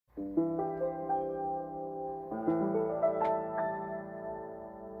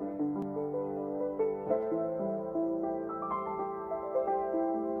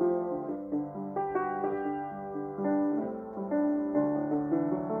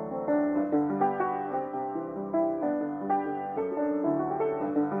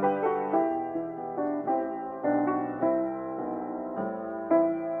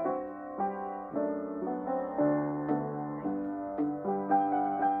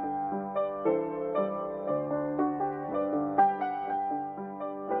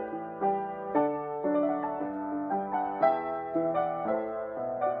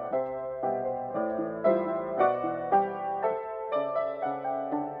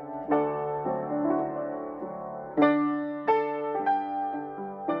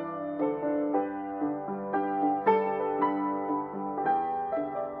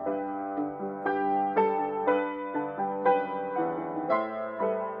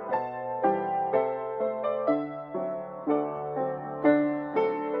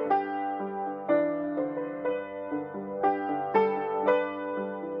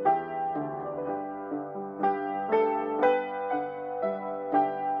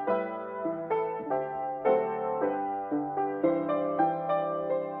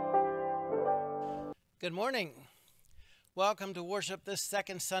Good morning. Welcome to worship this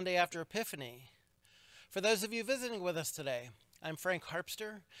second Sunday after Epiphany. For those of you visiting with us today, I'm Frank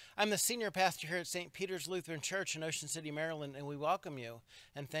Harpster. I'm the senior pastor here at St. Peter's Lutheran Church in Ocean City, Maryland, and we welcome you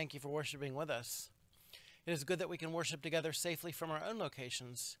and thank you for worshiping with us. It is good that we can worship together safely from our own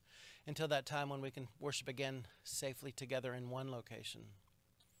locations until that time when we can worship again safely together in one location.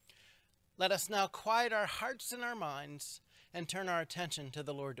 Let us now quiet our hearts and our minds and turn our attention to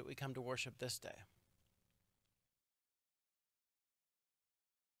the Lord that we come to worship this day.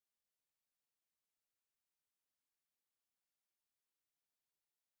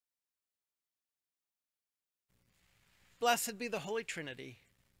 Blessed be the Holy Trinity,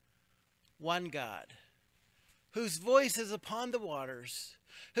 one God, whose voice is upon the waters,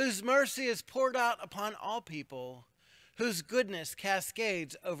 whose mercy is poured out upon all people, whose goodness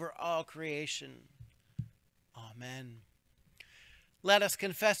cascades over all creation. Amen. Let us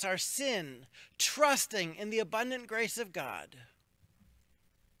confess our sin, trusting in the abundant grace of God.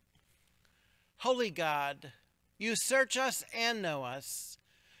 Holy God, you search us and know us.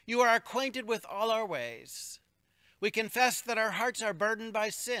 You are acquainted with all our ways. We confess that our hearts are burdened by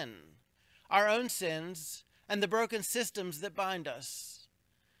sin, our own sins, and the broken systems that bind us.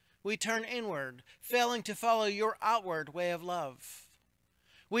 We turn inward, failing to follow your outward way of love.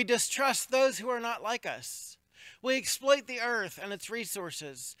 We distrust those who are not like us. We exploit the earth and its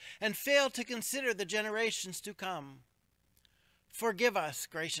resources and fail to consider the generations to come. Forgive us,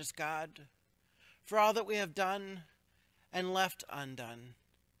 gracious God, for all that we have done and left undone.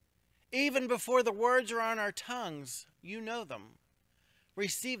 Even before the words are on our tongues, you know them.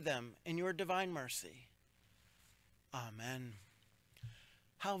 Receive them in your divine mercy. Amen.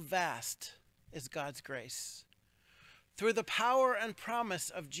 How vast is God's grace. Through the power and promise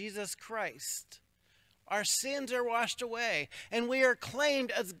of Jesus Christ, our sins are washed away, and we are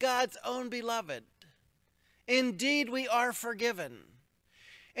claimed as God's own beloved. Indeed, we are forgiven.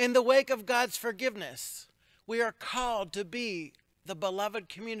 In the wake of God's forgiveness, we are called to be the beloved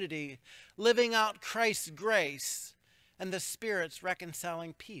community, living out Christ's grace and the Spirit's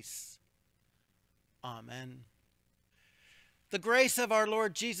reconciling peace. Amen. The grace of our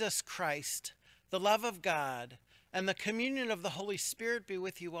Lord Jesus Christ, the love of God, and the communion of the Holy Spirit be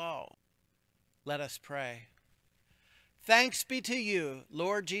with you all. Let us pray. Thanks be to you,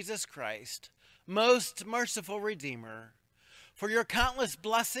 Lord Jesus Christ, most merciful Redeemer, for your countless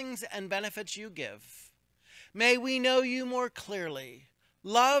blessings and benefits you give. May we know you more clearly,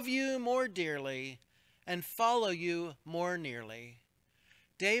 love you more dearly, and follow you more nearly,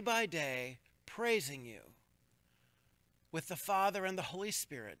 day by day, praising you with the Father and the Holy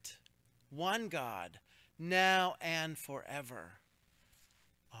Spirit, one God, now and forever.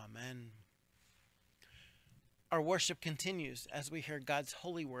 Amen. Our worship continues as we hear God's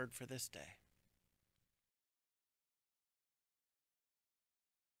holy word for this day.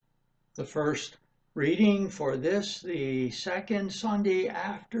 The first reading for the second Sunday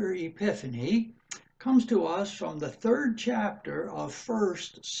after Epiphany, comes to us from the third chapter of 1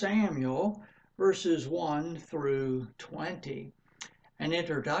 Samuel, verses 1 through 20. An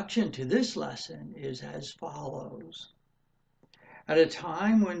introduction to this lesson is as follows. At a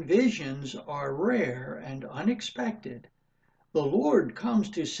time when visions are rare and unexpected, the Lord comes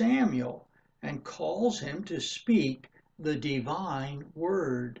to Samuel and calls him to speak the divine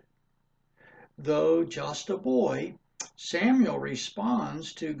word. Though just a boy, Samuel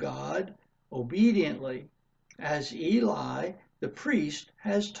responds to God obediently, as Eli, the priest,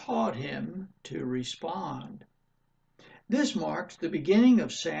 has taught him to respond. This marks the beginning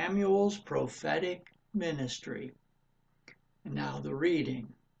of Samuel's prophetic ministry. And now the reading.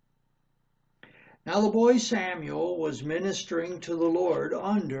 Now the boy Samuel was ministering to the Lord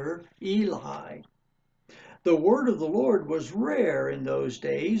under Eli. The word of the Lord was rare in those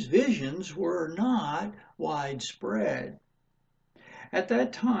days. Visions were not widespread. At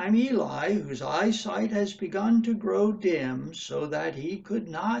that time, Eli, whose eyesight has begun to grow dim so that he could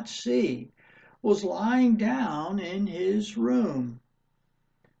not see, was lying down in his room.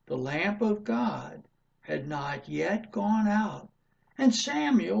 The lamp of God had not yet gone out, and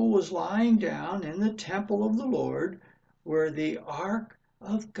Samuel was lying down in the temple of the Lord, where the ark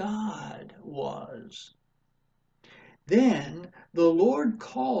of God was. Then the Lord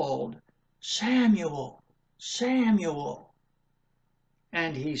called, "Samuel, Samuel."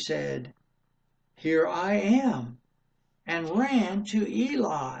 And he said, "Here I am," and ran to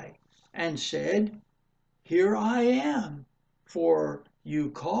Eli and said, "Here I am, for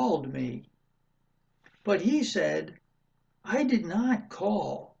you called me." But he said, "I did not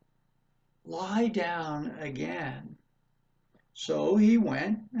call. Lie down again." So he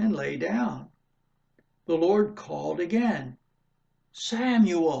went and lay down. the Lord called again,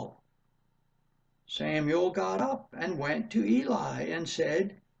 "Samuel." Samuel got up and went to Eli and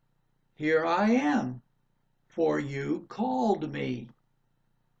said, "Here I am, for you called me."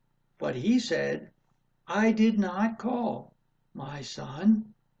 But he said, "I did not call, my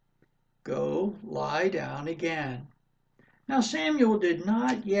son. Go lie down again." Now Samuel did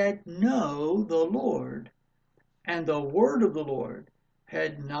not yet know the Lord, and the word of the Lord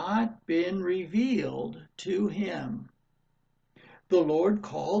had not been revealed to him. The Lord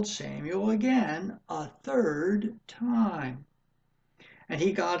called Samuel again a third time. And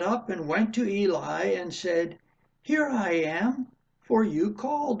he got up and went to Eli and said, "Here I am, for you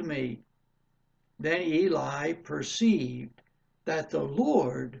called me." Then Eli perceived that the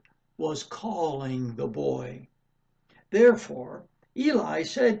Lord was calling the boy. Therefore Eli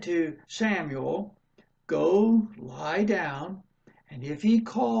said to Samuel, "Go lie down, and if he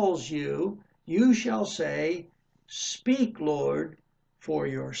calls you, you shall say, 'Speak, Lord, for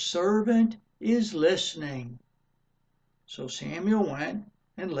your servant is listening.'" So Samuel went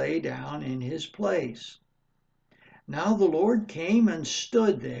and lay down in his place. Now the Lord came and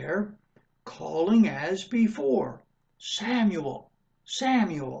stood there, calling as before, "Samuel,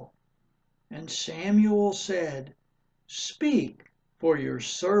 Samuel." And Samuel said, "Speak, for your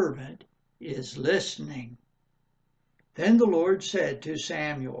servant is listening." Then the Lord said to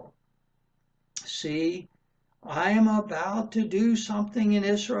Samuel, "See, I am about to do something in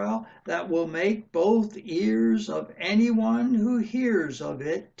Israel that will make both ears of anyone who hears of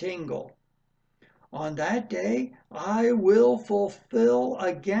it tingle. On that day I will fulfill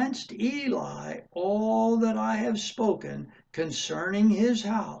against Eli all that I have spoken concerning his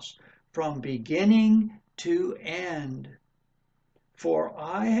house from beginning to end. For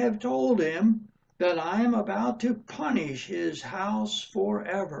I have told him that I am about to punish his house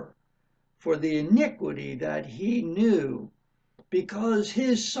forever for the iniquity that he knew, because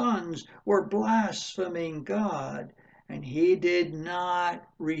his sons were blaspheming God, and he did not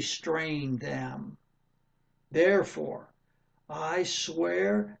restrain them. Therefore, I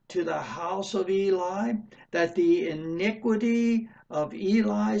swear to the house of Eli that the iniquity of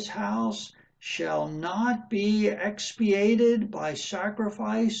Eli's house shall not be expiated by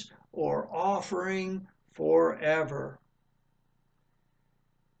sacrifice or offering forever."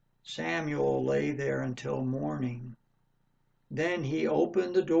 Samuel lay there until morning. Then he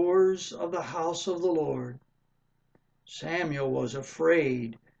opened the doors of the house of the Lord. Samuel was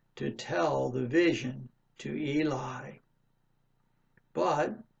afraid to tell the vision to Eli.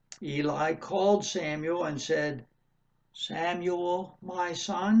 But Eli called Samuel and said, "Samuel, my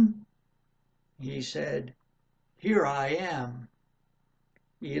son?" He said, "Here I am."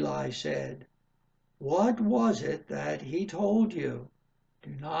 Eli said, "What was it that he told you? Do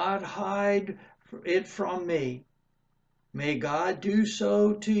not hide it from me. May God do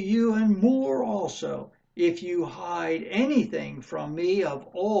so to you and more also, if you hide anything from me of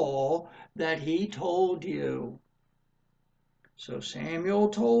all that he told you." So Samuel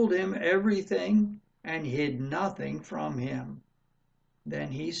told him everything and hid nothing from him.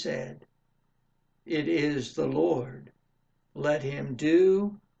 Then he said, "It is the Lord. Let him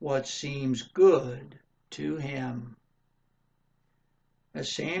do what seems good to him." As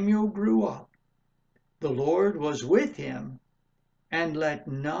Samuel grew up, the Lord was with him and let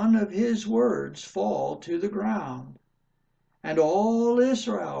none of his words fall to the ground. And all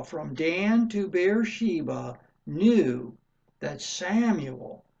Israel from Dan to Beersheba knew that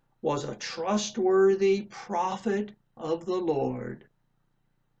Samuel was a trustworthy prophet of the Lord.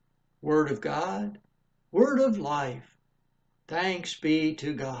 Word of God, word of life. Thanks be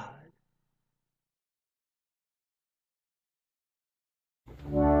to God.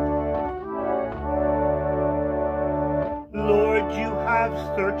 Lord, you have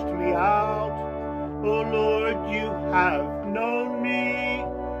searched me out. Oh Lord, you have known me.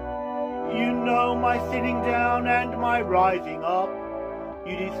 You know my sitting down and my rising up.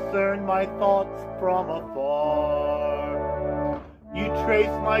 You discern my thoughts from afar. You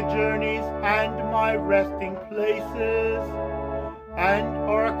trace my journeys and my resting places, and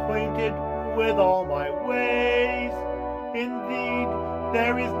are acquainted with all my ways. Indeed,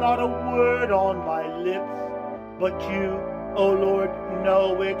 there is not a word on my lips, but you, O Lord,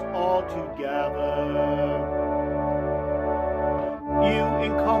 know it altogether. You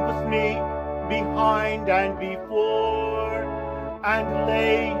encompass me behind and before, and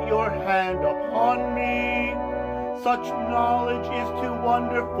lay your hand upon me. Such knowledge is too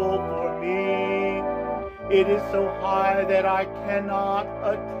wonderful for me. It is so high that I cannot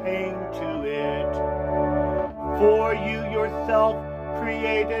attain to it. For you yourself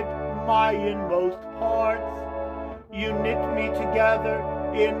created my inmost parts. You knit me together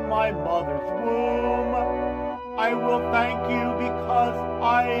in my mother's womb. I will thank you because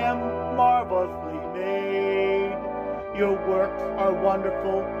I am marvelously made. Your works are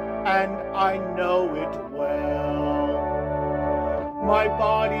wonderful, and I know it well. My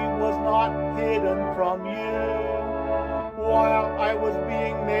body was not hidden from you while I was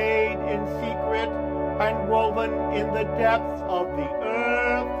being made in secret and woven in the depths of the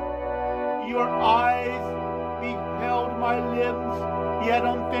earth. Your eyes beheld my limbs, yet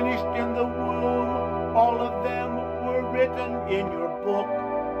unfinished in the womb. All of them were written in your book,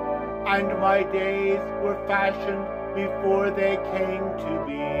 and my days were fashioned before they came to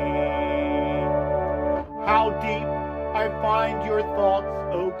be. How deep I find your thoughts,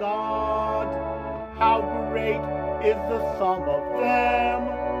 O God! How great is the sum of them!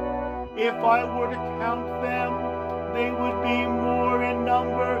 If I were to count them, they would be more in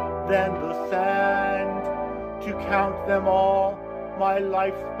number than the sand. To count them all, my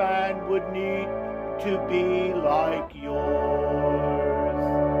lifespan would need to be like yours.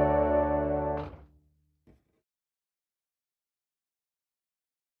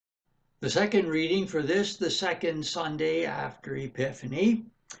 The second reading for this, the second Sunday after Epiphany,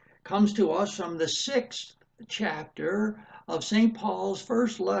 comes to us from the 6th chapter of St. Paul's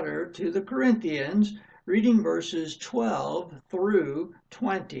first letter to the Corinthians, reading verses 12 through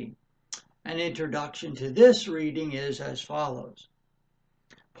 20. An introduction to this reading is as follows.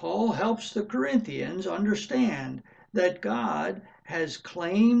 Paul helps the Corinthians understand that God has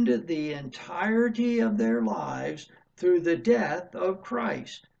claimed the entirety of their lives through the death of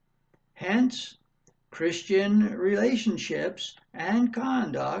Christ. Hence, Christian relationships and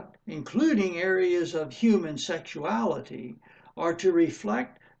conduct, including areas of human sexuality, are to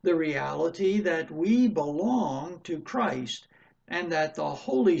reflect the reality that we belong to Christ and that the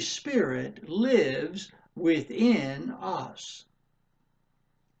Holy Spirit lives within us.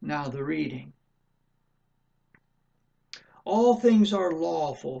 Now the reading. All things are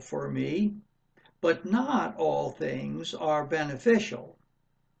lawful for me, but not all things are beneficial.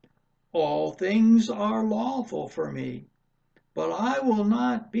 All things are lawful for me, but I will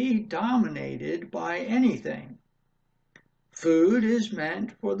not be dominated by anything. Food is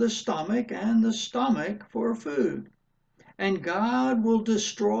meant for the stomach, and the stomach for food, and God will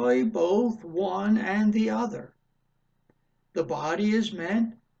destroy both one and the other. The body is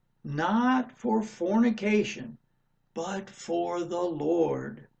meant not for fornication, but for the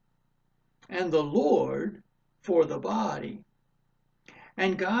Lord, and the Lord for the body.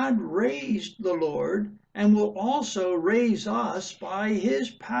 And God raised the Lord and will also raise us by his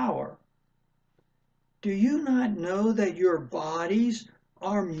power. Do you not know that your bodies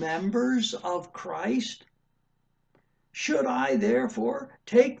are members of Christ? Should I therefore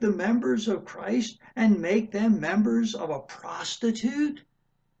take the members of Christ and make them members of a prostitute?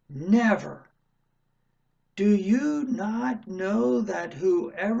 Never. Do you not know that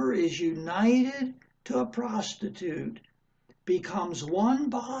whoever is united to a prostitute becomes one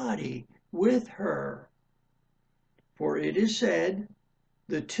body with her? For it is said,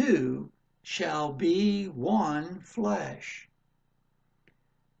 the two shall be one flesh.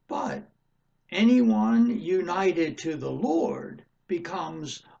 But anyone united to the Lord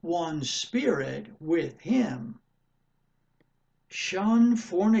becomes one spirit with him. Shun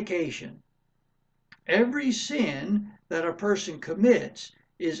fornication. Every sin that a person commits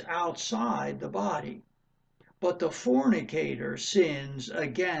is outside the body, but the fornicator sins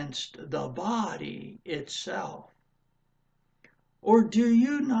against the body itself. Or do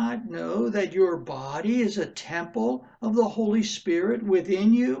you not know that your body is a temple of the Holy Spirit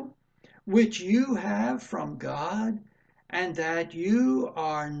within you, which you have from God, and that you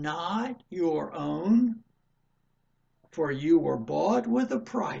are not your own? For you were bought with a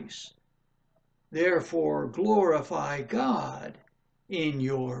price. Therefore glorify God in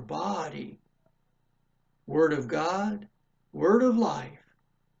your body. Word of God, word of life.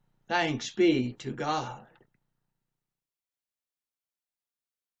 Thanks be to God.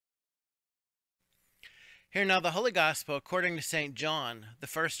 Hear now the Holy Gospel according to St. John, the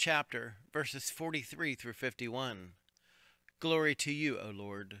first chapter, verses 43 through 51. Glory to you, O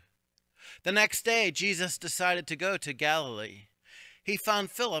Lord. The next day, Jesus decided to go to Galilee. He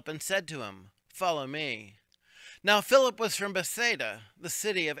found Philip and said to him, "Follow me." Now Philip was from Bethsaida, the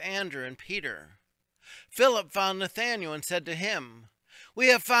city of Andrew and Peter. Philip found Nathanael and said to him, "We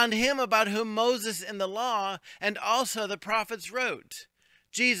have found him about whom Moses in the law and also the prophets wrote,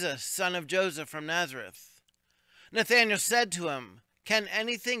 Jesus, son of Joseph from Nazareth." Nathanael said to him, "Can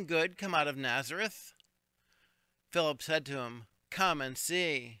anything good come out of Nazareth?" Philip said to him, "Come and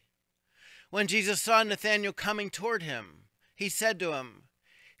see." When Jesus saw Nathanael coming toward him, he said to him,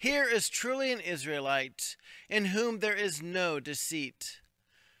 "Here is truly an Israelite, in whom there is no deceit."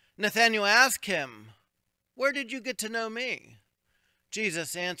 Nathanael asked him, "Where did you get to know me?"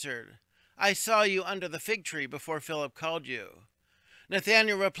 Jesus answered, "I saw you under the fig tree before Philip called you."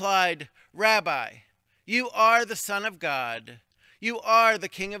 Nathanael replied, "Rabbi, you are the Son of God. You are the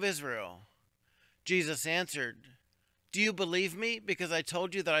King of Israel." Jesus answered, "Do you believe me because I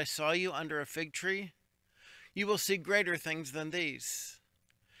told you that I saw you under a fig tree? You will see greater things than these."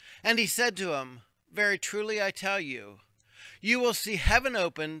 And he said to him, "Very truly I tell you, you will see heaven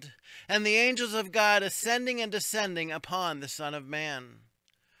opened and the angels of God ascending and descending upon the Son of Man."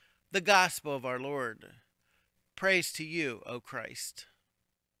 The Gospel of our Lord. Praise to you, O Christ.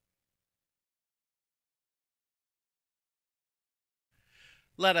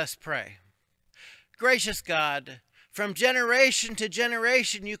 Let us pray. Gracious God, from generation to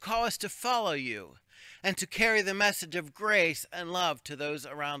generation you call us to follow you and to carry the message of grace and love to those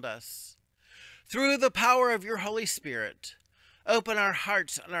around us. Through the power of your Holy Spirit, open our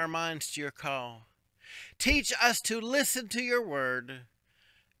hearts and our minds to your call. Teach us to listen to your word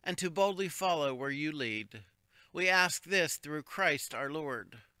and to boldly follow where you lead. We ask this through Christ our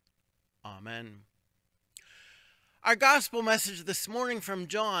Lord. Amen. Our gospel message this morning from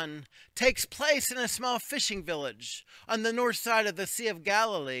John takes place in a small fishing village on the north side of the Sea of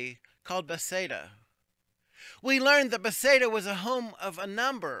Galilee called Bethsaida. We learned that Bethsaida was a home of a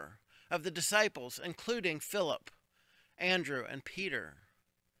number of the disciples, including Philip, Andrew, and Peter.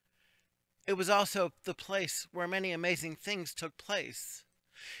 It was also the place where many amazing things took place.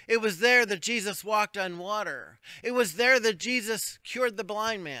 It was there that Jesus walked on water. It was there that Jesus cured the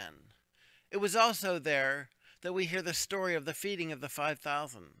blind man. It was also there that we hear the story of the feeding of the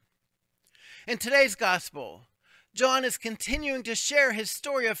 5,000. In today's gospel, John is continuing to share his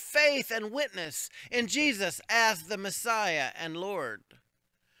story of faith and witness in Jesus as the Messiah and Lord.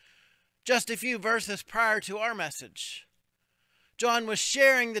 Just a few verses prior to our message, John was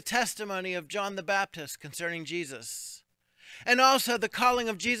sharing the testimony of John the Baptist concerning Jesus, and also the calling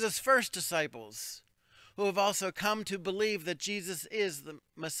of Jesus' first disciples, who have also come to believe that Jesus is the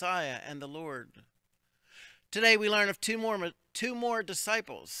Messiah and the Lord. Today we learn of two more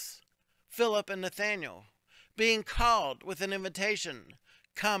disciples, Philip and Nathanael, being called with an invitation,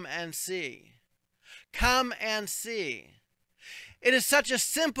 "Come and see." Come and see. It is such a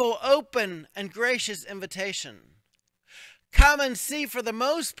simple, open, and gracious invitation. Come and see, for the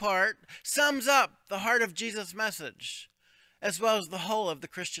most part, sums up the heart of Jesus' message, as well as the whole of the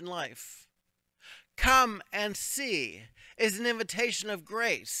Christian life. Come and see is an invitation of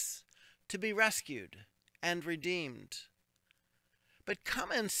grace to be rescued and redeemed. But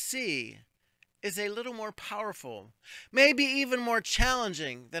come and see is a little more powerful, maybe even more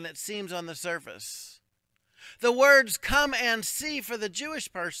challenging than it seems on the surface. The words "come and see" for the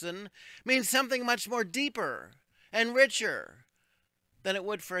Jewish person means something much more deeper and richer than it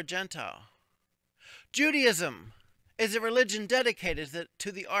would for a Gentile. Judaism is a religion dedicated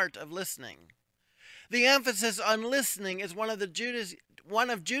to the art of listening. The emphasis on listening is one of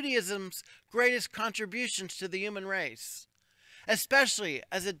Judaism's greatest contributions to the human race, especially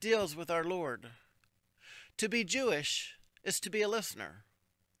as it deals with our Lord. To be Jewish is to be a listener.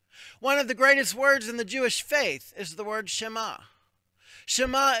 One of the greatest words in the Jewish faith is the word Shema.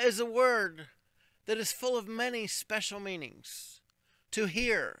 Shema is a word that is full of many special meanings. To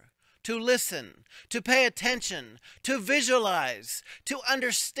hear, to listen, to pay attention, to visualize, to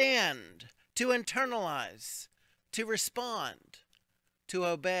understand, to internalize, to respond, to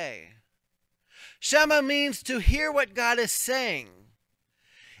obey. Shema means to hear what God is saying.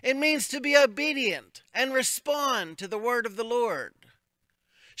 It means to be obedient and respond to the word of the Lord.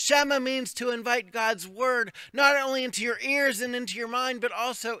 Shema means to invite God's word not only into your ears and into your mind, but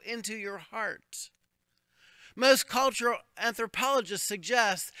also into your heart. Most cultural anthropologists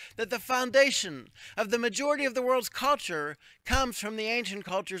suggest that the foundation of the majority of the world's culture comes from the ancient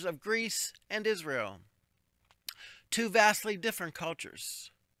cultures of Greece and Israel, two vastly different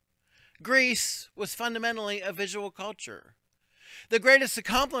cultures. Greece was fundamentally a visual culture. The greatest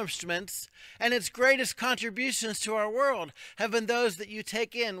accomplishments and its greatest contributions to our world have been those that you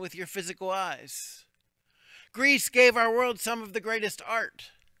take in with your physical eyes. Greece gave our world some of the greatest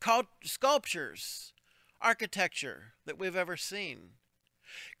art, sculptures, architecture that we've ever seen.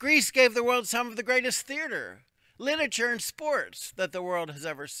 Greece gave the world some of the greatest theater, literature, and sports that the world has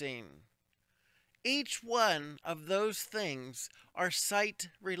ever seen. Each one of those things are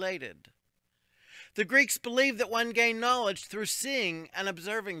sight-related. The Greeks believed that one gained knowledge through seeing and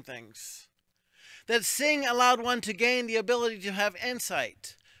observing things, that seeing allowed one to gain the ability to have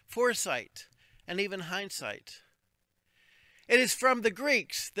insight, foresight, and even hindsight. It is from the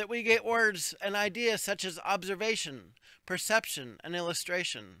Greeks that we get words and ideas such as observation, perception, and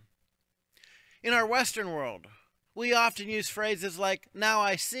illustration. In our Western world, we often use phrases like, "now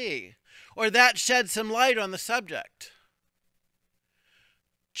I see," or "that sheds some light on the subject."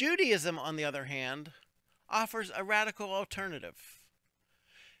 Judaism, on the other hand, offers a radical alternative.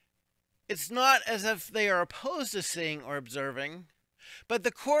 It's not as if they are opposed to seeing or observing, but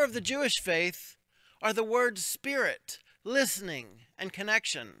the core of the Jewish faith are the words spirit, listening, and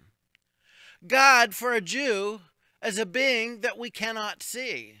connection. God, for a Jew, is a being that we cannot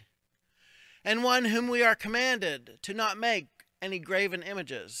see, and one whom we are commanded to not make any graven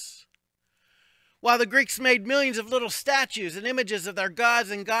images. While the Greeks made millions of little statues and images of their gods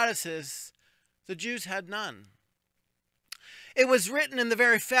and goddesses, the Jews had none. It was written in the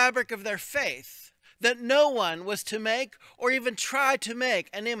very fabric of their faith that no one was to make or even try to make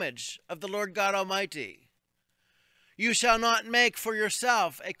an image of the Lord God Almighty. "You shall not make for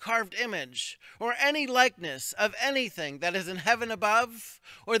yourself a carved image or any likeness of anything that is in heaven above,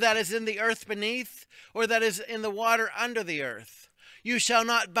 or that is in the earth beneath, or that is in the water under the earth. You shall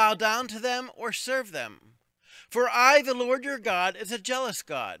not bow down to them or serve them. For I, the Lord your God, is a jealous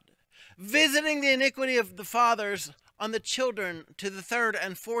God, visiting the iniquity of the fathers on the children to the third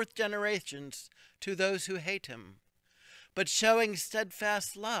and fourth generations to those who hate him, but showing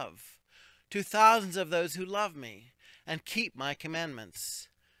steadfast love to thousands of those who love me and keep my commandments."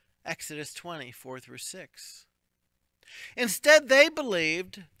 Exodus 20, 4-6. Instead, they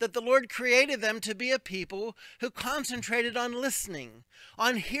believed that the Lord created them to be a people who concentrated on listening,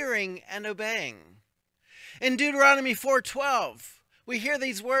 on hearing and obeying. In Deuteronomy 4:12, we hear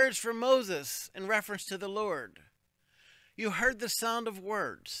these words from Moses in reference to the Lord. "You heard the sound of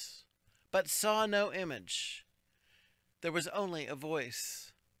words, but saw no image. There was only a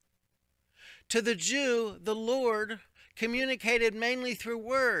voice." To the Jew, the Lord communicated mainly through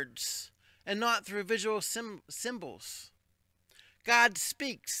words and not through visual symbols. God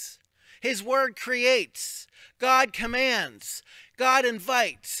speaks. His word creates. God commands. God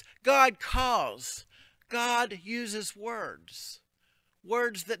invites. God calls. God uses words.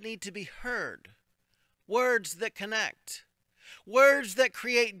 Words that need to be heard. Words that connect. Words that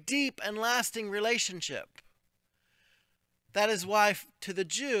create deep and lasting relationship. That is why, to the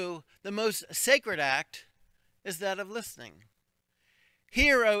Jew, the most sacred act is that of listening.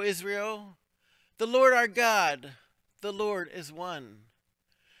 "Hear, O Israel, the Lord our God, the Lord is one.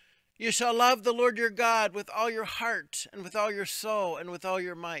 You shall love the Lord your God with all your heart and with all your soul and with all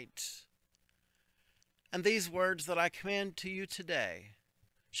your might. And these words that I command to you today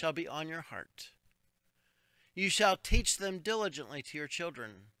shall be on your heart. You shall teach them diligently to your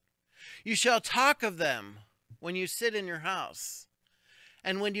children. You shall talk of them when you sit in your house,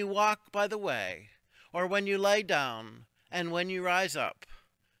 and when you walk by the way, or when you lay down, and when you rise up."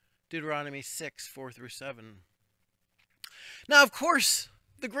 Deuteronomy 6, 4-7. Now, of course,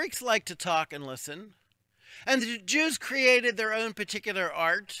 the Greeks liked to talk and listen, and the Jews created their own particular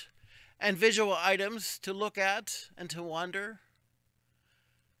art and visual items to look at and to wonder.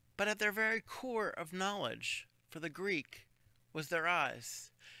 But at their very core of knowledge, for the Greek, was their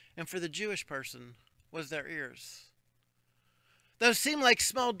eyes, and for the Jewish person was their ears. Those seem like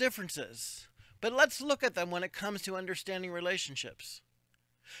small differences, but let's look at them when it comes to understanding relationships.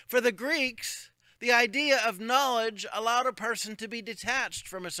 For the Greeks, the idea of knowledge allowed a person to be detached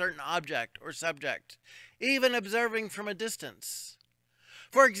from a certain object or subject, even observing from a distance.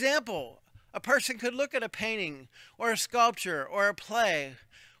 For example, a person could look at a painting or a sculpture or a play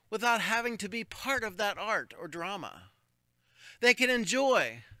without having to be part of that art or drama. They can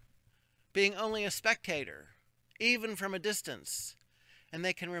enjoy being only a spectator, even from a distance, and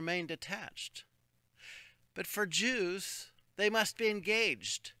they can remain detached. But for Jews, they must be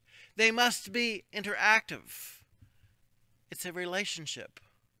engaged. They must be interactive. It's a relationship.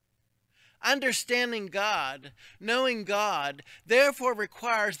 Understanding God, knowing God, therefore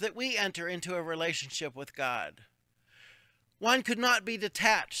requires that we enter into a relationship with God. One could not be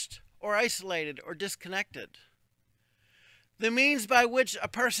detached or isolated or disconnected. The means by which a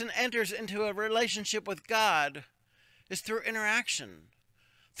person enters into a relationship with God is through interaction,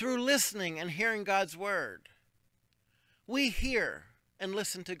 through listening and hearing God's word. We hear and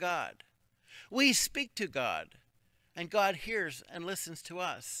listen to God. We speak to God, and God hears and listens to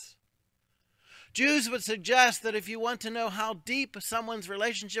us. Jews would suggest that if you want to know how deep someone's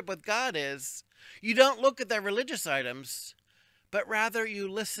relationship with God is, you don't look at their religious items, but rather you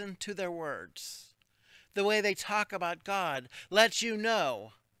listen to their words. The way they talk about God lets you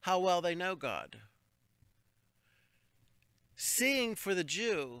know how well they know God. Seeing for the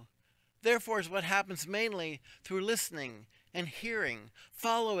Jew, therefore, is what happens mainly through listening and hearing,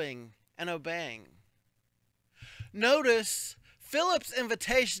 following and obeying. Notice, Philip's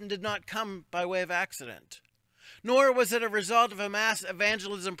invitation did not come by way of accident, nor was it a result of a mass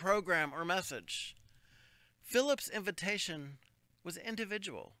evangelism program or message. Philip's invitation was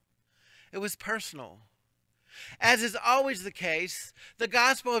individual. It was personal. As is always the case, the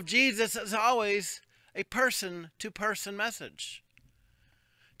gospel of Jesus is always a person-to-person message.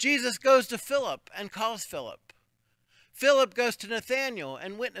 Jesus goes to Philip and calls Philip. Philip goes to Nathanael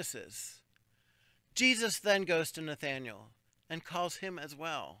and witnesses. Jesus then goes to Nathanael and calls him as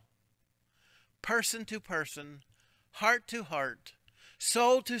well. Person to person, heart to heart,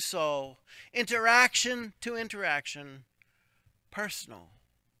 soul to soul, interaction to interaction, personal.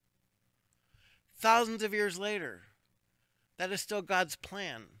 Thousands of years later, that is still God's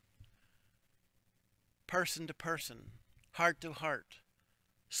plan. Person to person, heart to heart,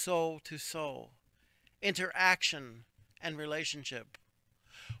 soul to soul, interaction and relationship.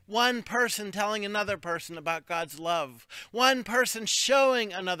 One person telling another person about God's love. One person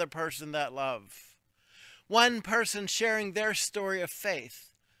showing another person that love. One person sharing their story of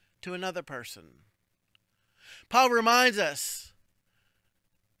faith to another person. Paul reminds us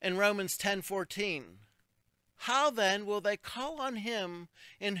in Romans 10:14, how then will they call on him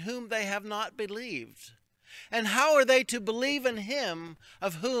in whom they have not believed? And how are they to believe in him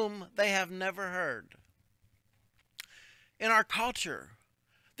of whom they have never heard? In our culture,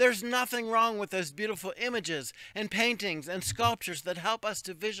 there's nothing wrong with those beautiful images and paintings and sculptures that help us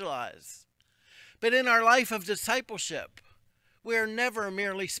to visualize. But in our life of discipleship, we are never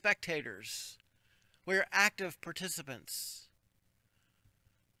merely spectators. We are active participants.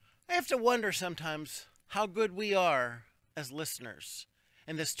 I have to wonder sometimes how good we are as listeners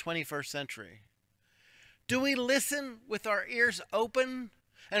in this 21st century. Do we listen with our ears open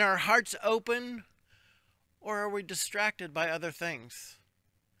and our hearts open, or are we distracted by other things?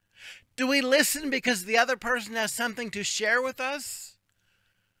 Do we listen because the other person has something to share with us,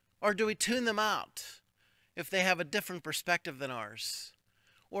 or do we tune them out if they have a different perspective than ours,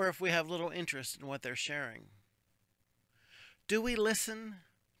 or if we have little interest in what they're sharing? Do we listen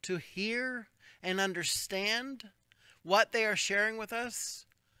to hear and understand what they are sharing with us?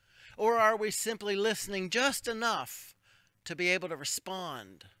 Or are we simply listening just enough to be able to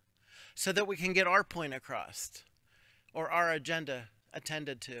respond so that we can get our point across or our agenda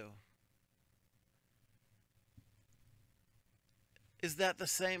attended to? Is that the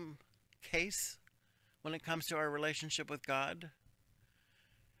same case when it comes to our relationship with God?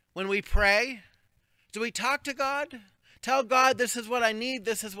 When we pray, do we talk to God? Tell God, this is what I need,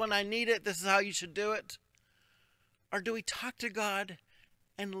 this is when I need it, this is how you should do it? Or do we talk to God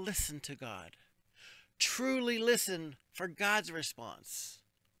and listen to God? Truly listen for God's response.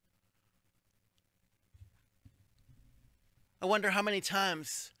 I wonder how many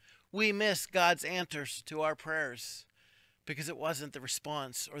times we miss God's answers to our prayers because it wasn't the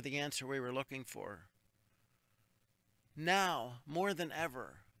response or the answer we were looking for. Now, more than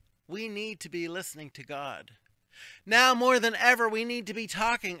ever, we need to be listening to God. Now more than ever, we need to be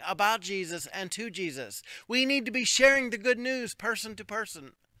talking about Jesus and to Jesus. We need to be sharing the good news person to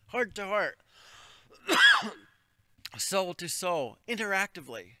person, heart to heart, soul to soul,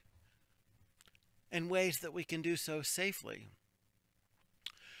 interactively, in ways that we can do so safely.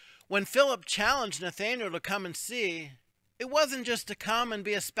 When Philip challenged Nathanael to come and see, it wasn't just to come and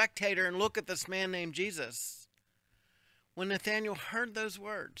be a spectator and look at this man named Jesus. When Nathanael heard those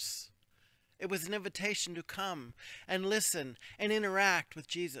words, it was an invitation to come and listen and interact with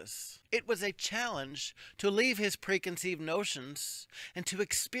Jesus. It was a challenge to leave his preconceived notions and to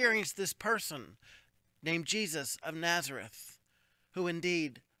experience this person named Jesus of Nazareth, who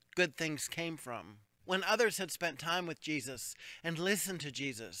indeed good things came from. When others had spent time with Jesus and listened to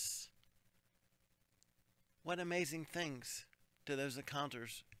Jesus, what amazing things do those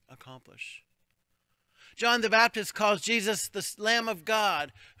encounters accomplish? John the Baptist calls Jesus the Lamb of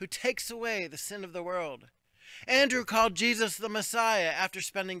God who takes away the sin of the world. Andrew called Jesus the Messiah after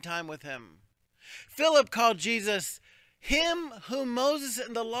spending time with him. Philip called Jesus him whom Moses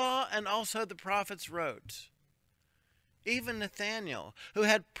in the law and also the prophets wrote. Even Nathanael, who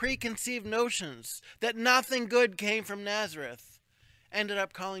had preconceived notions that nothing good came from Nazareth, ended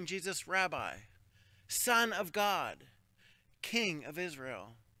up calling Jesus Rabbi, Son of God, King of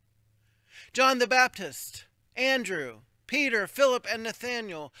Israel. John the Baptist, Andrew, Peter, Philip, and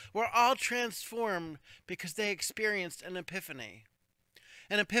Nathanael were all transformed because they experienced an epiphany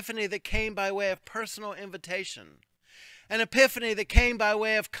that came by way of personal invitation, an epiphany that came by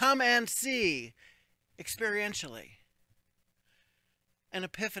way of come and see experientially. an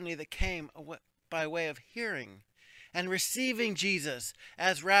epiphany that came by way of hearing and receiving Jesus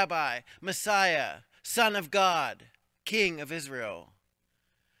as Rabbi, Messiah, Son of God, King of Israel.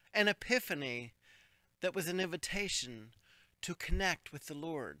 An epiphany that was an invitation to connect with the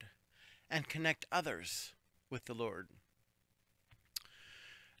Lord and connect others with the Lord.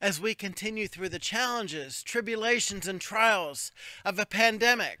 As we continue through the challenges, tribulations, and trials of a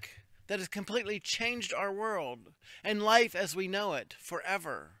pandemic that has completely changed our world and life as we know it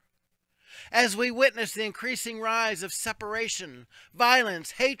forever, as we witness the increasing rise of separation,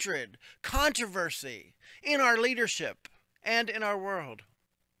 violence, hatred, controversy in our leadership and in our world,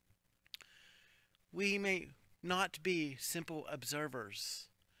 we may not be simple observers.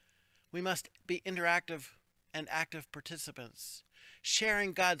 We must be interactive and active participants,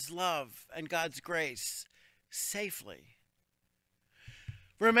 sharing God's love and God's grace safely.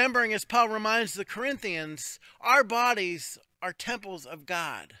 Remembering, as Paul reminds the Corinthians, our bodies are temples of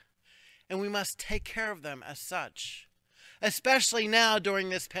God, and we must take care of them as such, especially now during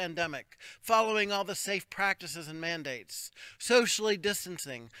this pandemic, following all the safe practices and mandates, socially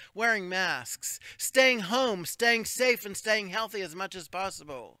distancing, wearing masks, staying home, staying safe, and staying healthy as much as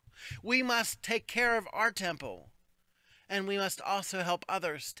possible. We must take care of our temple, and we must also help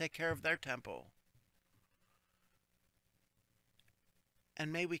others take care of their temple.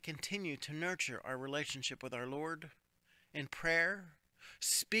 And may we continue to nurture our relationship with our Lord in prayer,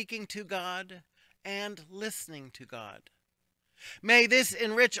 speaking to God, and listening to God. May this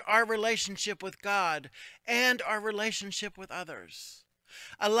enrich our relationship with God and our relationship with others,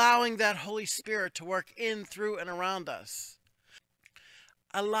 allowing that Holy Spirit to work in, through, and around us,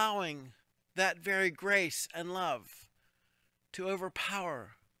 allowing that very grace and love to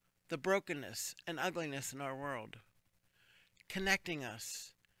overpower the brokenness and ugliness in our world, connecting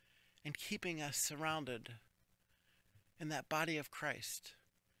us and keeping us surrounded in that body of Christ,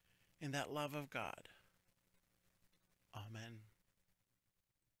 in that love of God. Amen.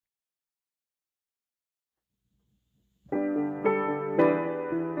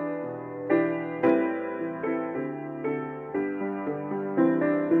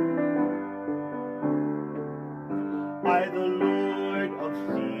 I, the Lord of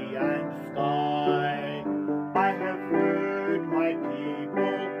sea and sky, I have heard my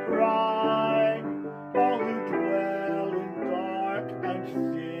people cry, all who dwell in dark and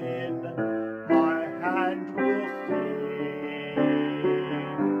sin, my hand will sing.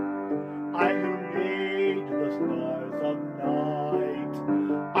 I who made the stars of night,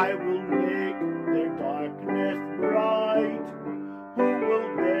 I will make their darkness bright, who will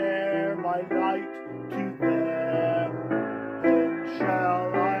bear my light to them? Whom shall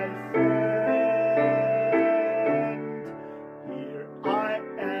I send? Here I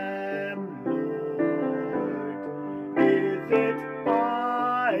am, Lord. Is it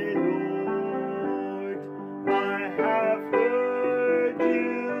I, Lord? I have heard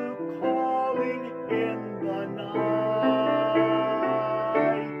you calling in the night.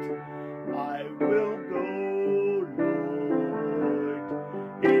 I will go, Lord,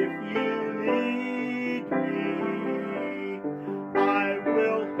 if you lead me. I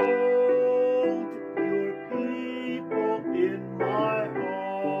will hold your people in my heart.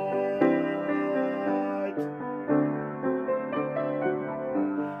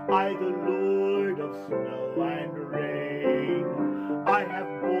 I, the Lord of snow and rain, I have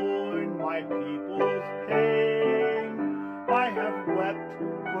borne my people's pain. I have wept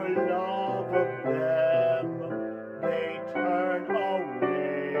for love of them. They turn away.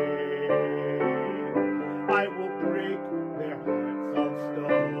 I will break their hearts of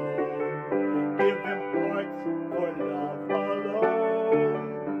stone, give them hearts for love alone.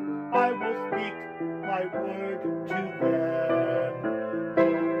 I will speak my word to them.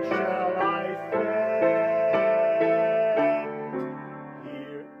 Whom shall I send?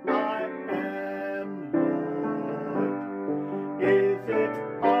 Here I am, Lord. Is it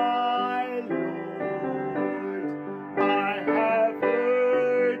I, Lord?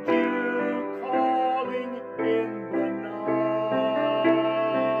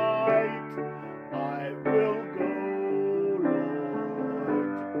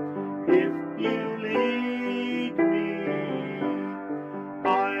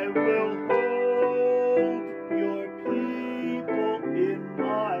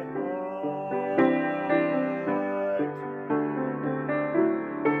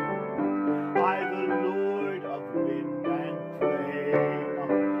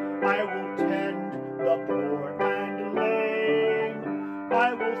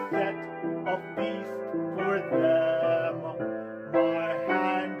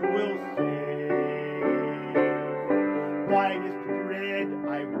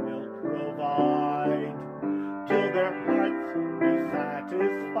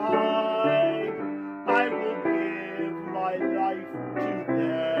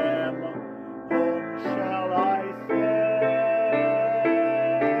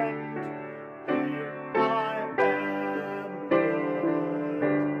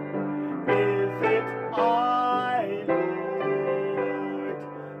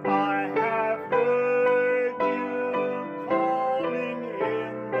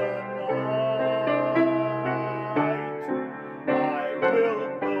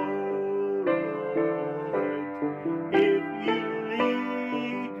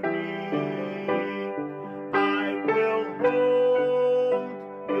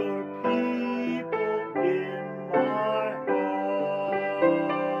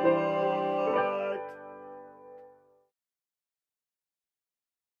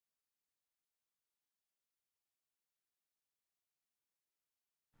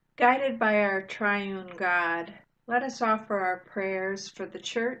 Guided by our triune God, let us offer our prayers for the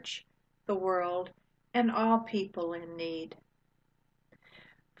Church, the world, and all people in need.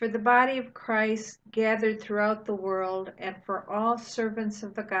 For the body of Christ gathered throughout the world, and for all servants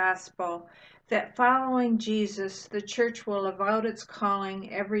of the gospel, that following Jesus, the Church will live out its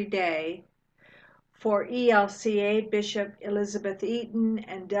calling every day. For ELCA Bishop Elizabeth Eaton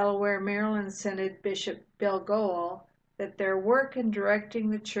and Delaware, Maryland Synod Bishop Bill Goel, that their work in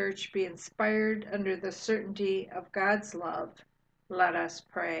directing the Church be inspired under the certainty of God's love, let us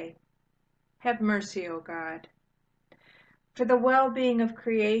pray. Have mercy, O God. For the well-being of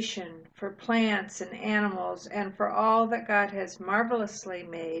creation, for plants and animals, and for all that God has marvelously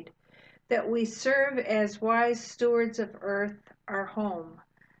made, that we serve as wise stewards of earth, our home,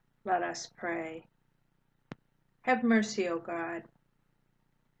 let us pray. Have mercy, O God.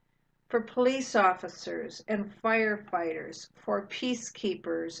 For police officers and firefighters, for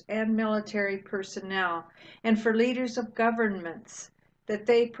peacekeepers and military personnel, and for leaders of governments, that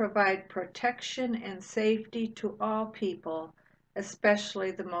they provide protection and safety to all people,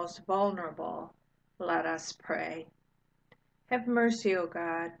 especially the most vulnerable, let us pray. Have mercy, O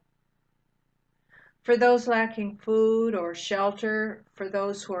God. For those lacking food or shelter, for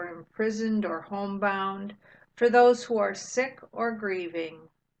those who are imprisoned or homebound, for those who are sick or grieving.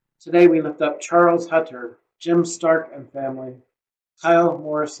 Today we lift up Charles Hutter, Jim Stark and family, Kyle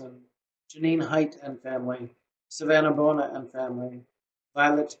Morrison, Janine Height and family, Savannah Bona and family,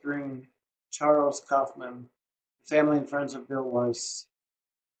 Violet Green, Charles Kaufman, the family and friends of Bill Weiss,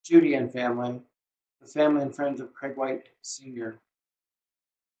 Judy and family, the family and friends of Craig White Sr.,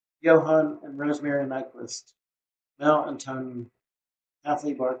 Johan and Rosemary Nyquist, Mel and Tony,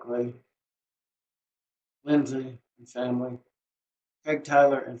 Kathleen Barclay, Lindsay and family, Craig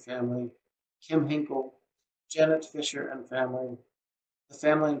Tyler and family, Kim Hinkle, Janet Fisher and family, the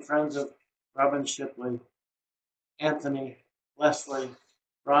family and friends of Robin Shipley, Anthony, Leslie,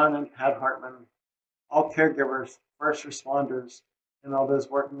 Ron and Pat Hartman, all caregivers, first responders, and all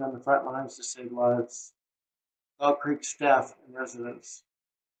those working on the front lines to save lives, Bell Creek staff and residents,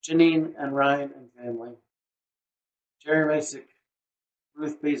 Janine and Ryan and family, Jerry Masick,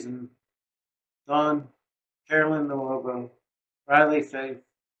 Ruth Beeson, Dawn, Carolyn Nolobo, Riley Faith,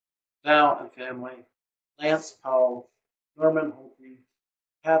 Val and family, Lance Powell, Norman Holke,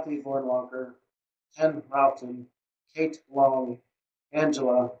 Kathy Vornwalker, Ken Ralton, Kate Long,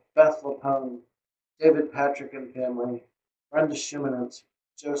 Angela, Beth Lapone, David Patrick and family, Brenda Schumanant,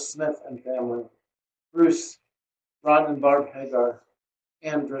 Joe Smith and family, Bruce, Ron and Barb Hagar,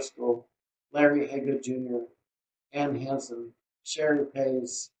 Ann Driscoll, Larry Haga Jr., Ann Hansen, Sherry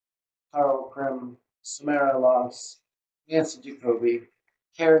Pays, Carl Krim, Samara Loss, Nancy Jacoby,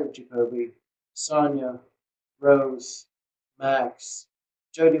 Carrie Jacoby, Sonia, Rose, Max,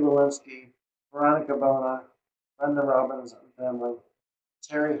 Jody Walensky, Veronica Bona, Brenda Robbins and family,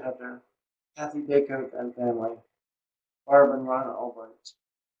 Terry Hutter, Kathy Daycote and family, Barb and Ron Albright,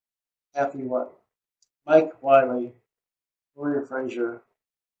 Kathy Watt, Mike Wiley, Gloria Frazier,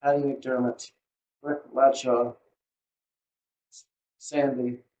 Patty McDermott, Rick Ladshaw,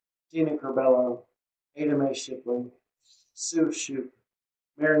 Sandy, Dina Corbello, Ada Mae Shipley, Sue Shoup,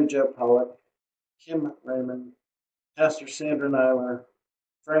 Mary Jo Pollock, Kim Raymond, Pastor Sandra Nyler,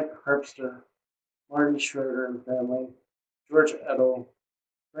 Frank Herbster, Marty Schroeder and family, George Edel,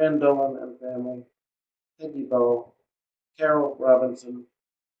 Fran Dolan and family, Peggy Ball, Carol Robinson,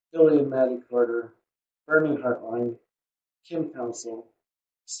 Billy and Maddie Carter, Bernie Hartline, Kim Council,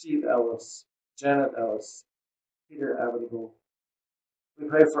 Steve Ellis, Janet Ellis, Peter Abigail. We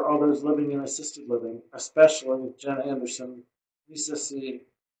pray for all those living in assisted living, especially Jen Anderson, Lisa C.,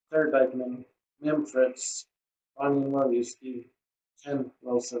 Claire Dykeman, Mim Fritz, Bonnie Lowuski, Ken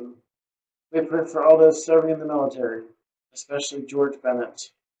Wilson. We pray for all those serving in the military, especially George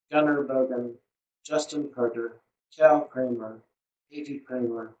Bennett, Gunnar Bogan, Justin Carter, Cal Kramer, Katie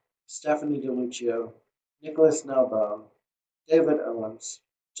Kramer, Stephanie DeLuccio, Nicholas Nelbaum, David Owens,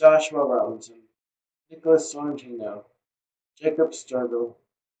 Joshua Robinson, Nicholas Sorrentino, Jacob Sturgill,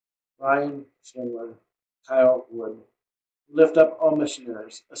 Ryan Swindler, Kyle Wood. We lift up all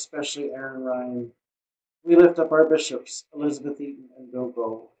missionaries, especially Aaron Ryan. We lift up our bishops, Elizabeth Eaton and Bill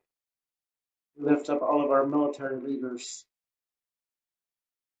Gold. We lift up all of our military leaders.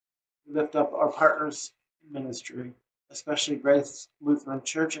 We lift up our partners in ministry, especially Grace Lutheran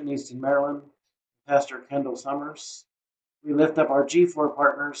Church in Easton, Maryland, Pastor Kendall Summers. We lift up our G4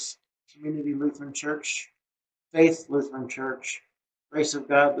 partners, Community Lutheran Church, Faith Lutheran Church, Grace of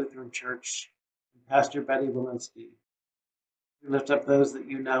God Lutheran Church, and Pastor Betty Walensky. We lift up those that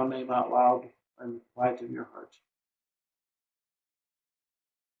you now name out loud and quiet in your heart.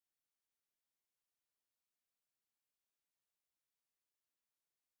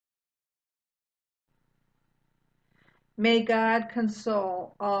 May God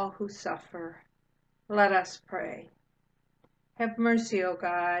console all who suffer. Let us pray. Have mercy, O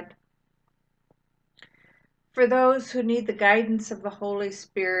God. For those who need the guidance of the Holy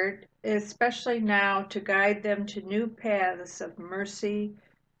Spirit, especially now to guide them to new paths of mercy,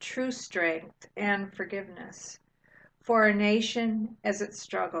 true strength, and forgiveness. For our nation as it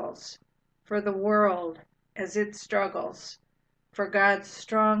struggles, for the world as it struggles, for God's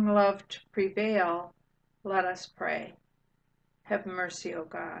strong love to prevail, let us pray. Have mercy, O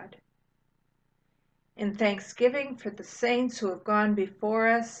God. In thanksgiving for the saints who have gone before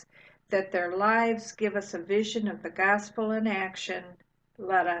us, that their lives give us a vision of the gospel in action,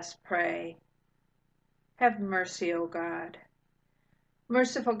 let us pray. Have mercy, O God.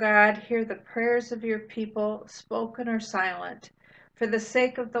 Merciful God, hear the prayers of your people, spoken or silent, for the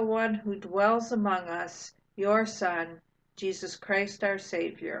sake of the one who dwells among us, your Son, Jesus Christ our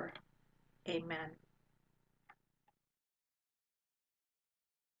Savior. Amen.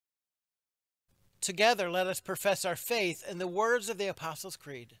 Together, let us profess our faith in the words of the Apostles'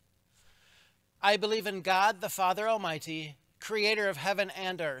 Creed. I believe in God, the Father Almighty, creator of heaven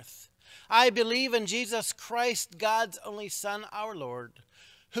and earth. I believe in Jesus Christ, God's only Son, our Lord,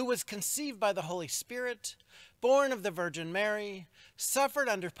 who was conceived by the Holy Spirit, born of the Virgin Mary, suffered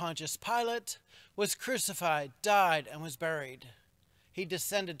under Pontius Pilate, was crucified, died, and was buried. He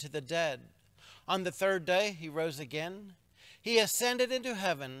descended to the dead. On the third day he rose again. He ascended into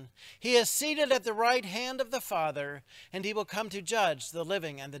heaven. He is seated at the right hand of the Father, and he will come to judge the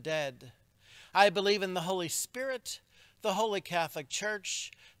living and the dead. I believe in the Holy Spirit, the Holy Catholic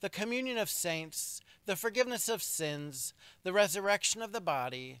Church, the communion of saints, the forgiveness of sins, the resurrection of the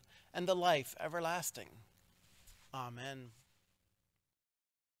body, and the life everlasting. Amen.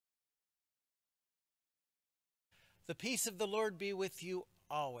 The peace of the Lord be with you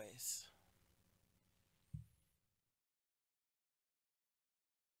always.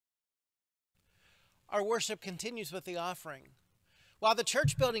 Our worship continues with the offering. While the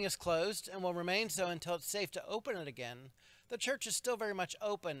church building is closed and will remain so until it's safe to open it again, the church is still very much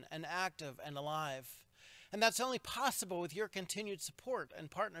open and active and alive. And that's only possible with your continued support and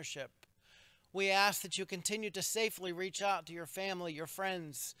partnership. We ask that you continue to safely reach out to your family, your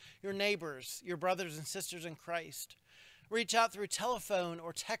friends, your neighbors, your brothers and sisters in Christ. Reach out through telephone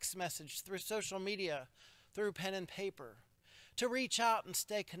or text message, through social media, through pen and paper. To reach out and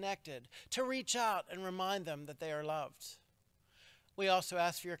stay connected, to reach out and remind them that they are loved. We also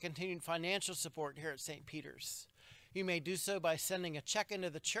ask for your continued financial support here at St. Peter's. You may do so by sending a check into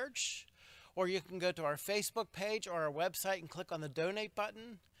the church, or you can go to our Facebook page or our website and click on the donate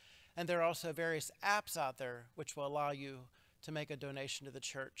button. And there are also various apps out there which will allow you to make a donation to the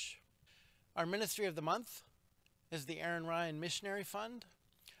church. Our ministry of the month is the Aaron Ryan Missionary Fund.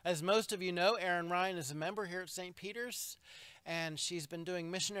 As most of you know, Aaron Ryan is a member here at St. Peter's, and she's been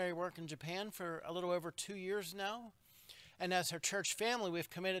doing missionary work in Japan for a little over 2 years now. And as her church family, we've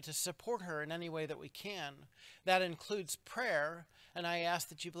committed to support her in any way that we can. That includes prayer, and I ask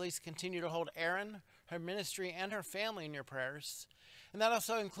that you please continue to hold Aaron, her ministry, and her family in your prayers. And that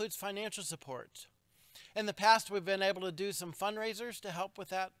also includes financial support. In the past, we've been able to do some fundraisers to help with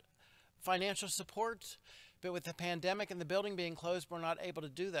that financial support, but with the pandemic and the building being closed, we're not able to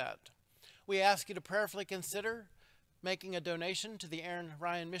do that. We ask you to prayerfully consider making a donation to the Aaron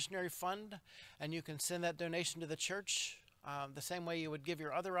Ryan Missionary Fund, and you can send that donation to the church the same way you would give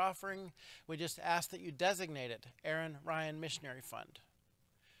your other offering. We just ask that you designate it Aaron Ryan Missionary Fund.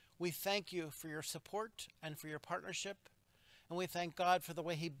 We thank you for your support and for your partnership, and we thank God for the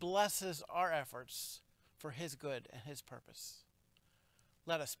way he blesses our efforts for his good and his purpose.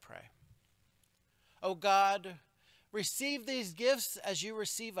 Let us pray. O God, receive these gifts as you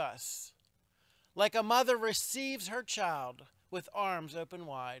receive us, like a mother receives her child with arms open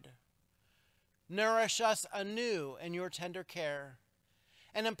wide. Nourish us anew in your tender care,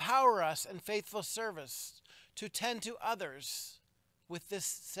 and empower us in faithful service to tend to others with this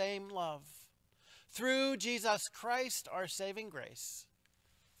same love. Through Jesus Christ, our saving grace.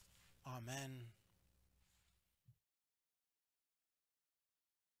 Amen.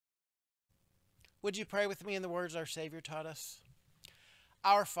 Would you pray with me in the words our Savior taught us?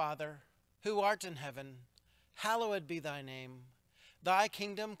 Our Father, who art in heaven, hallowed be thy name. Thy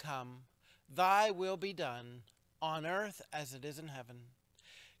kingdom come, thy will be done, on earth as it is in heaven.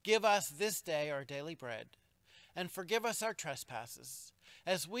 Give us this day our daily bread, and forgive us our trespasses,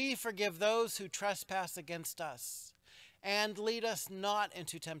 as we forgive those who trespass against us. And lead us not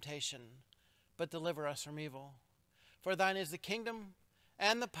into temptation, but deliver us from evil. For thine is the kingdom,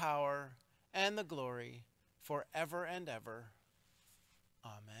 and the power, and the glory, forever and ever.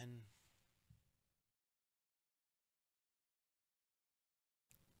 Amen.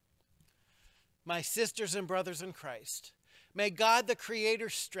 My sisters and brothers in Christ, may God the Creator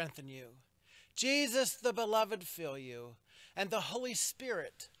strengthen you, Jesus the Beloved fill you, and the Holy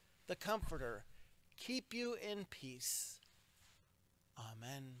Spirit, the Comforter, keep you in peace.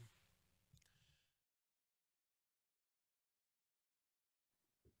 Amen.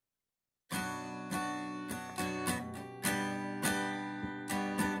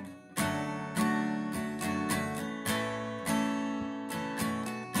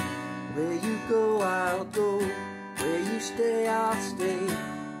 Where you go, I'll go. Where you stay, I'll stay.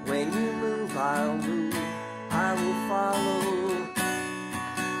 When you move, I'll move. I will follow.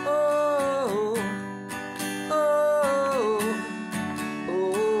 Oh, oh,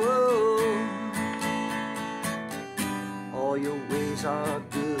 oh, oh. All your ways are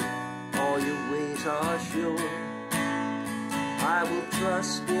good. All your ways are sure. I will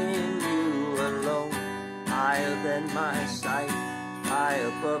trust in you alone. Higher than my sight, high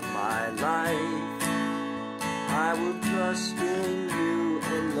above my life, I will trust in you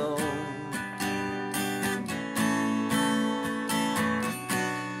alone.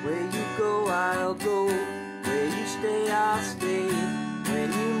 Where you go, I'll go. Where you stay, I'll stay.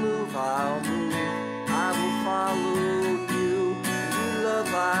 When you move, I'll move. I will follow you. You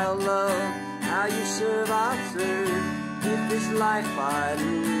love, I'll love. How you serve, I'll serve. If this life I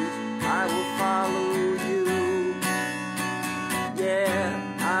lose, I will follow you. Yeah,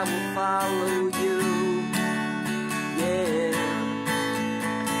 I will follow you. Yeah.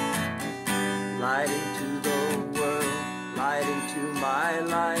 Light into the world, light into my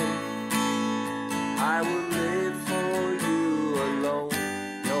life. I will live for you alone.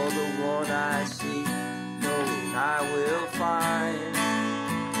 You're the one I seek, knowing I will find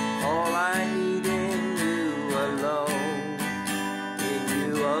all I need in you alone, in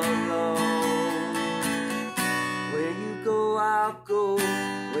you alone. Where you go, I'll go.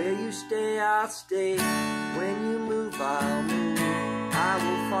 Where you stay, I'll stay. When you move, I'll move. I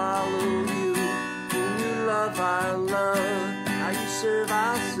will follow you. Whom you love, I'll love. How you serve,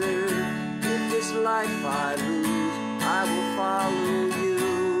 I'll serve. In this life I lose, I will follow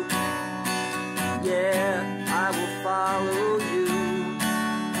you. Yeah, I will follow you.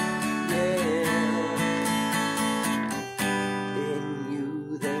 Yeah. In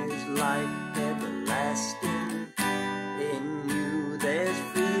you there's life everlasting. In you there's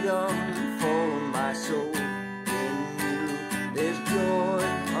freedom for my soul. In you there's joy,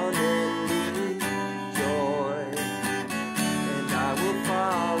 unending joy. And I will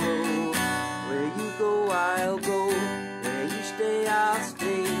follow. Where you go, I'll go. Where you stay, I'll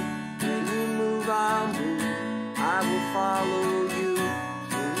stay. When you move, I'll move. I will follow you.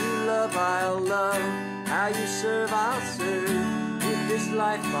 When you love, I'll love. How you serve, I'll serve. If this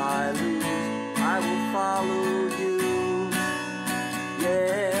life I lose, I will follow you.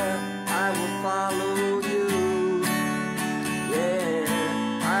 Yeah, I will follow you. Yeah,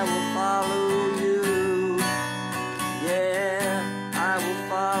 I will follow you. Yeah, I will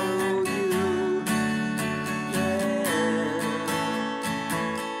follow you. Yeah.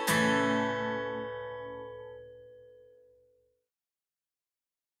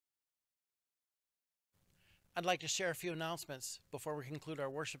 I'd like to share a few announcements before we conclude our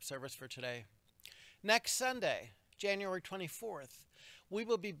worship service for today. Next Sunday, January 24th, we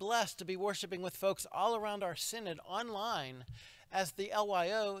will be blessed to be worshiping with folks all around our synod online as the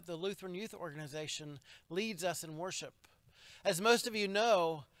LYO, the Lutheran Youth Organization, leads us in worship. As most of you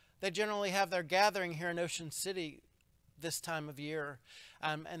know, they generally have their gathering here in Ocean City this time of year,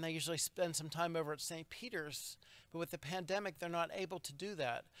 and they usually spend some time over at St. Peter's. But with the pandemic, they're not able to do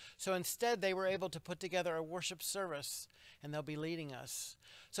that. So instead, they were able to put together a worship service, and they'll be leading us.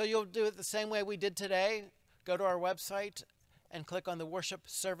 So you'll do it the same way we did today. Go to our website and click on the worship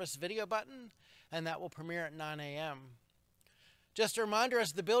service video button, and that will premiere at 9 a.m. Just a reminder,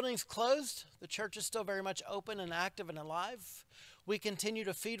 as the building's closed, the church is still very much open and active and alive. We continue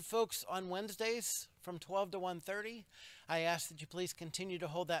to feed folks on Wednesdays from 12 to 1:30. I ask that you please continue to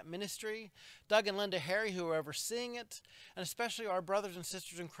hold that ministry. Doug and Linda Harry, who are overseeing it, and especially our brothers and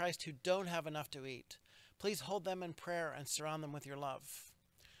sisters in Christ who don't have enough to eat. Please hold them in prayer and surround them with your love.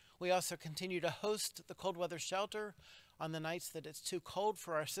 We also continue to host the cold weather shelter on the nights that it's too cold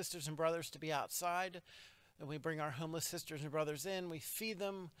for our sisters and brothers to be outside. And we bring our homeless sisters and brothers in, we feed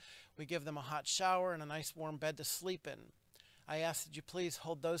them, we give them a hot shower and a nice warm bed to sleep in. I ask that you please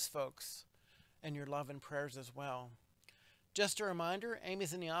hold those folks in your love and prayers as well. Just a reminder,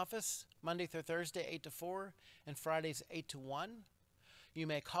 Amy's in the office Monday through Thursday, 8 to 4, and Fridays, 8 to 1. You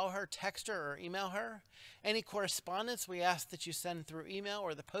may call her, text her, or email her. Any correspondence we ask that you send through email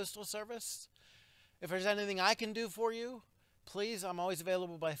or the postal service. If there's anything I can do for you, Please, I'm always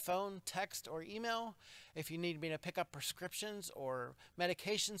available by phone, text, or email. If you need me to pick up prescriptions or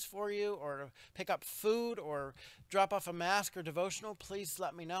medications for you, or to pick up food, or drop off a mask or devotional, please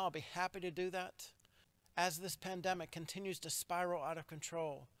let me know. I'll be happy to do that. As this pandemic continues to spiral out of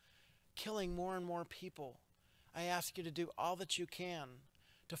control, killing more and more people, I ask you to do all that you can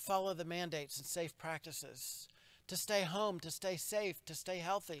to follow the mandates and safe practices, to stay home, to stay safe, to stay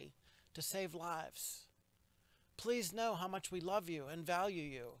healthy, to save lives. Please know how much we love you and value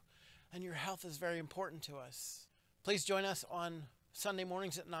you, and your health is very important to us. Please join us on Sunday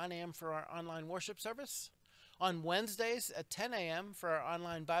mornings at 9 a.m. for our online worship service, on Wednesdays at 10 a.m. for our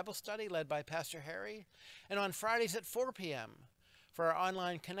online Bible study led by Pastor Harry, and on Fridays at 4 p.m. for our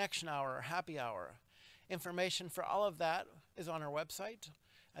online connection hour or happy hour. Information for all of that is on our website,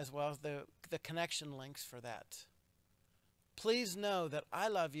 as well as the connection links for that. Please know that I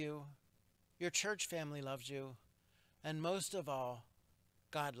love you, your church family loves you, and most of all,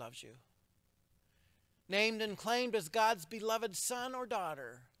 God loves you. Named and claimed as God's beloved son or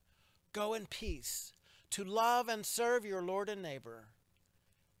daughter, go in peace to love and serve your Lord and neighbor.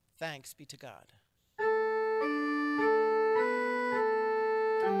 Thanks be to God.